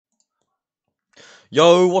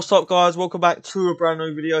Yo, what's up guys? Welcome back to a brand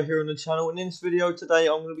new video here on the channel. And in this video today,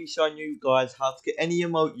 I'm going to be showing you guys how to get any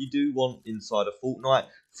emote you do want inside of Fortnite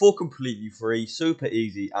for completely free, super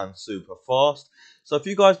easy and super fast. So if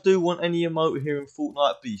you guys do want any emote here in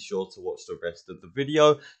Fortnite, be sure to watch the rest of the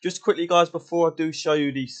video. Just quickly guys, before I do show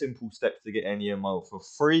you these simple steps to get any emote for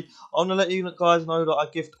free, I'm going to let you guys know that I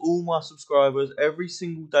gift all my subscribers every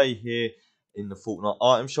single day here in the Fortnite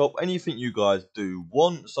item shop. Anything you guys do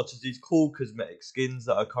want, such as these cool cosmetic skins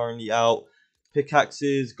that are currently out,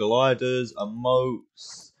 pickaxes, gliders,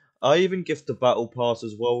 emotes. I even gift the battle pass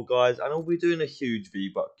as well, guys, and I'll be doing a huge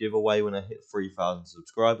V-Buck giveaway when I hit 3,000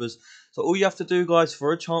 subscribers. So all you have to do, guys,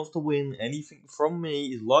 for a chance to win anything from me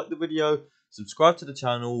is like the video, subscribe to the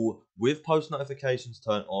channel with post notifications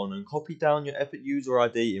turned on, and copy down your epic user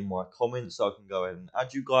ID in my comments so I can go ahead and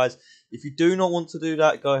add you guys. If you do not want to do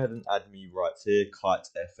that, go ahead and add me right here,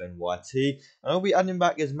 KiteFNYT, and I'll be adding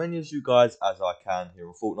back as many of you guys as I can here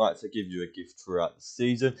on Fortnite to give you a gift throughout the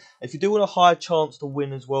season. If you do want a high chance to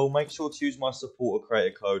win as well, make sure to use my supporter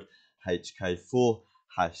creator code HK4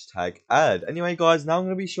 #ad. Anyway guys, now I'm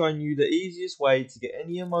going to be showing you the easiest way to get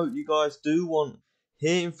any emote you guys do want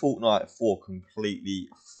here in Fortnite for completely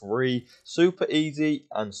free, super easy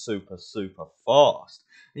and super fast.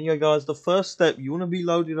 Anyway guys, the first step, you want to be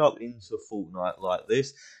loaded up into Fortnite like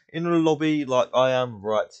this, in a lobby like I am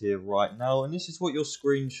right here right now, and this is what your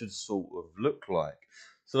screen should sort of look like.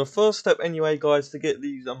 So the first step anyway guys, to get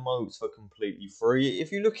these emotes for completely free,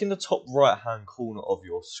 if you look in the top right hand corner of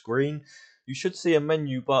your screen, you should see a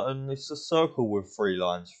menu button. It's a circle with 3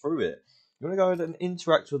 lines through it. You want to go ahead and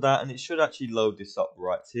interact with that, and it should actually load this up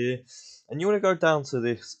right here. And you want to go down to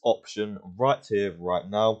this option right here right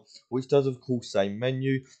now, which does of course say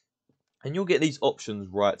menu, and you'll get these options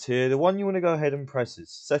right here. The one you want to go ahead and press is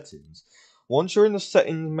settings. Once you're in the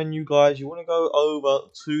settings menu guys, you want to go over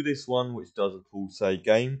to this one which does of course say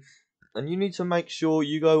game, and you need to make sure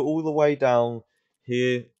you go all the way down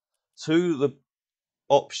here to the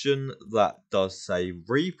option that does say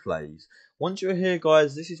replays. Once you're here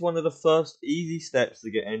guys, this is one of the first easy steps to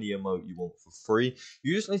get any emote you want for free.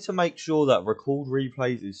 You just need to make sure that record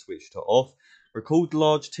replays is switched to off, record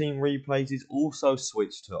large team replays is also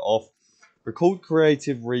switched to off, record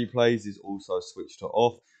creative replays is also switched to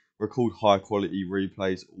off, record high quality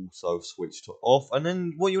replays also switched to off. And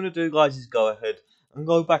then what you want to do guys is go ahead and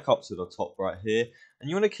go back up to the top right here, and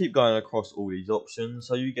you want to keep going across all these options.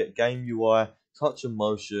 So you get game UI, touch and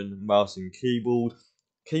motion, mouse and keyboard,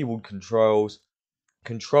 keyboard controls,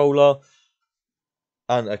 controller,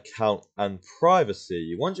 and account and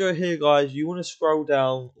privacy. Once you're here guys, you want to scroll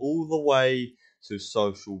down all the way to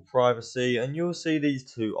social privacy, and you'll see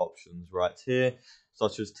these 2 options right here,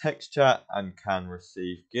 such as text chat and can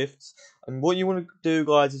receive gifts. And what you want to do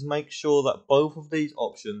guys is make sure that both of these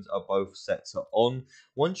options are both set to on.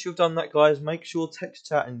 Once you've done that guys, make sure text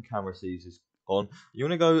chat and can receive is on. You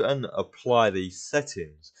want to go and apply these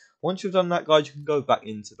settings. Once you've done that guys, you can go back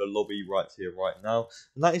into the lobby right here right now,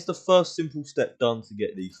 and that is the first simple step done to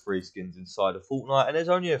get these free skins inside of Fortnite. And there's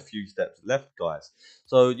only a few steps left guys,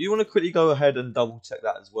 so you want to quickly go ahead and double check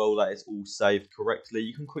that as well, that it's all saved correctly.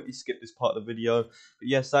 You can quickly skip this part of the video, but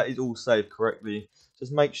yes, that is all saved correctly.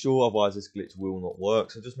 Just make sure, otherwise this glitch will not work.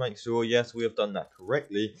 So just make sure, yes, we have done that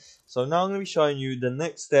correctly. So now I'm going to be showing you the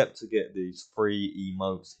next step to get these free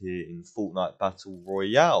emotes here in Fortnite Battle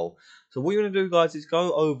Royale. So what you're going to do guys is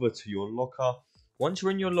go over to your locker. Once you're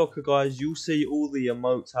in your locker guys, you'll see all the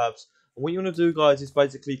emote tabs. And what you want to do guys is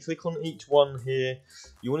basically click on each one here.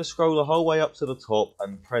 You want to scroll the whole way up to the top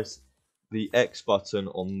and press the X button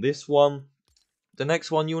on this one. The next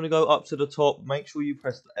one, you want to go up to the top, make sure you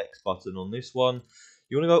press the X button on this one.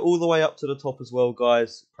 You want to go all the way up to the top as well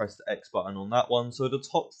guys, press the X button on that one. So the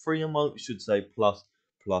top 3 emotes should say plus,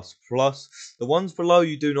 plus, plus. The ones below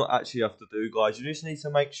you do not actually have to do guys, you just need to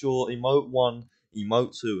make sure emote 1,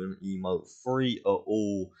 emote 2 and emote 3 are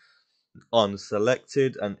all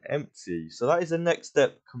unselected and empty. So that is the next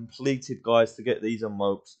step completed guys to get these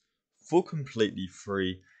emotes for completely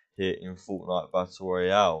free here in Fortnite Battle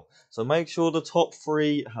Royale. So make sure the top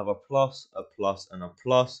 3 have a plus and a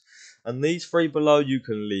plus, and these 3 below you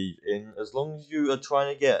can leave in as long as you are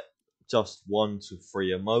trying to get just 1 to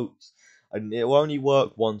 3 emotes, and it will only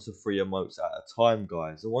work 1 to 3 emotes at a time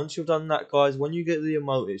guys. And once you've done that guys, when you get the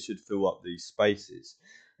emote it should fill up these spaces.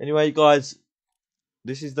 Anyway guys,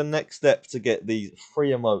 this is the next step to get these free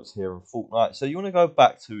emotes here in Fortnite. So you want to go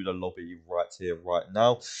back to the lobby right here, right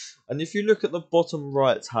now. And if you look at the bottom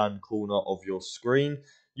right hand corner of your screen,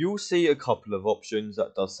 you'll see a couple of options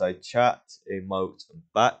that does say chat, emote and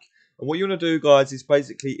back. And what you want to do guys is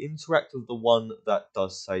basically interact with the one that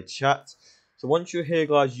does say chat. So once you're here,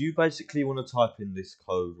 guys, you basically want to type in this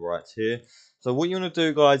code right here. So what you want to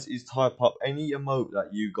do, guys, is type up any emote that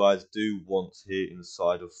you guys do want here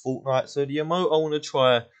inside of Fortnite. So the emote I want to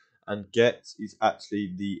try and get is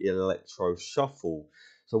actually the Electro Shuffle.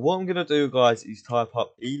 So what I'm going to do, guys, is type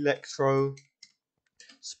up Electro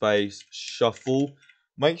space shuffle.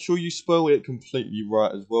 Make sure you spell it completely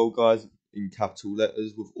right as well, guys, in capital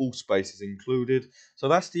letters with all spaces included. So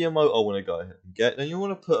that's the emote I want to go ahead and get. Then you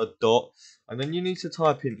want to put a dot, and then you need to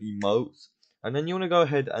type in emote, and then you want to go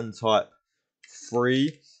ahead and type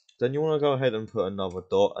free. Then you want to go ahead and put another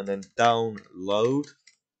dot, and then download.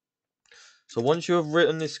 So once you have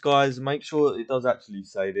written this, guys, make sure it does actually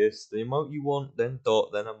say this. The emote you want, then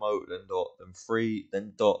dot, then emote, then dot, then free,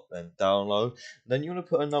 then dot, then download. Then you want to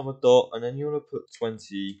put another dot, and then you want to put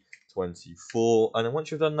 2024. And then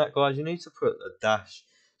once you've done that, guys, you need to put a dash.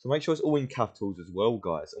 So make sure it's all in capitals as well,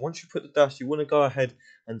 guys. And once you put the dash, you want to go ahead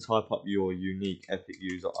and type up your unique Epic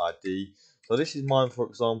user ID. So this is mine, for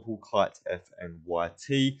example, Kite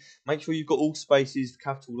FNYT. Make sure you've got all spaces,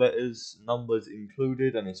 capital letters, numbers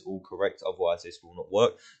included, and it's all correct. Otherwise, this will not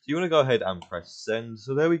work. So you want to go ahead and press send.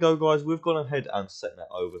 So there we go, guys. We've gone ahead and set that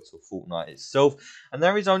over to Fortnite itself. And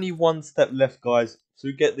there is only one step left, guys,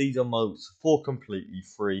 to get these emotes for completely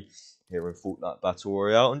free here in Fortnite Battle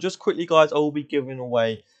Royale. And just quickly, guys, I will be giving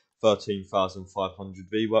away 13,500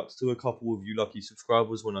 V-Bucks to a couple of you lucky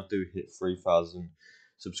subscribers when I do hit 3,000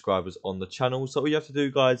 subscribers on the channel. So all you have to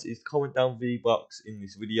do, guys, is comment down V-Bucks in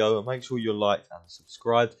this video and make sure you're liked and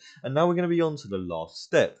subscribed. And now we're going to be on to the last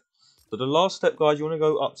step. So the last step, guys, you want to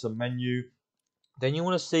go up to menu. Then you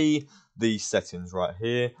want to see the settings right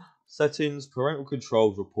here. Settings, parental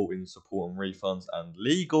controls, reporting, support and refunds, and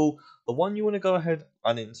legal. The one you want to go ahead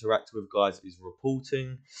and interact with, guys, is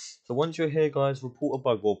reporting. So once you're here, guys, report a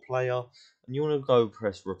bug or player. And you want to go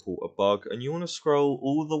press report a bug. And you want to scroll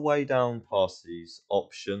all the way down past these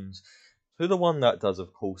options to the one that does,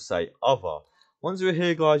 of course, say other. Once you're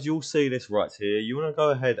here, guys, you'll see this right here. You want to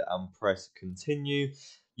go ahead and press continue.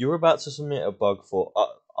 You're about to submit a bug for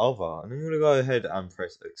other, and then you're going to go ahead and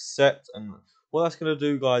press accept. And what that's going to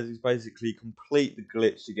do, guys, is basically complete the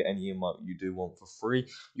glitch to get any emote you do want for free.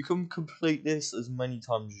 You can complete this as many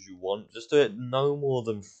times as you want. Just do it no more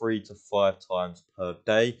than 3 to 5 times per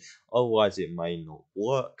day, otherwise it may not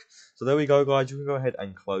work. So there we go, guys. You can go ahead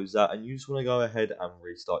and close that, and you just want to go ahead and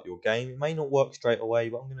restart your game. It may not work straight away,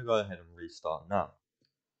 but I'm going to go ahead and restart now.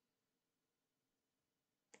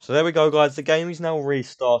 So there we go, guys. The game is now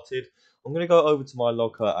restarted. I'm going to go over to my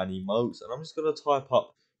locker and emotes, and I'm just going to type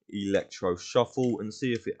up Electro Shuffle and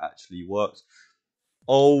see if it actually works.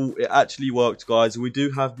 Oh, it actually worked, guys. We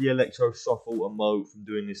do have the Electro Shuffle emote from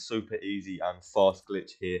doing this super easy and fast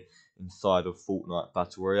glitch here inside of Fortnite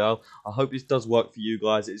Battle Royale. I hope this does work for you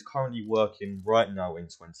guys. It is currently working right now in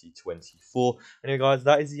 2024. Anyway, guys,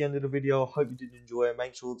 that is the end of the video. I hope you did enjoy it.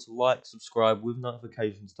 Make sure to like, subscribe with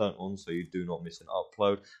notifications turned on so you do not miss an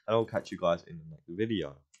upload. And I'll catch you guys in the next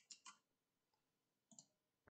video.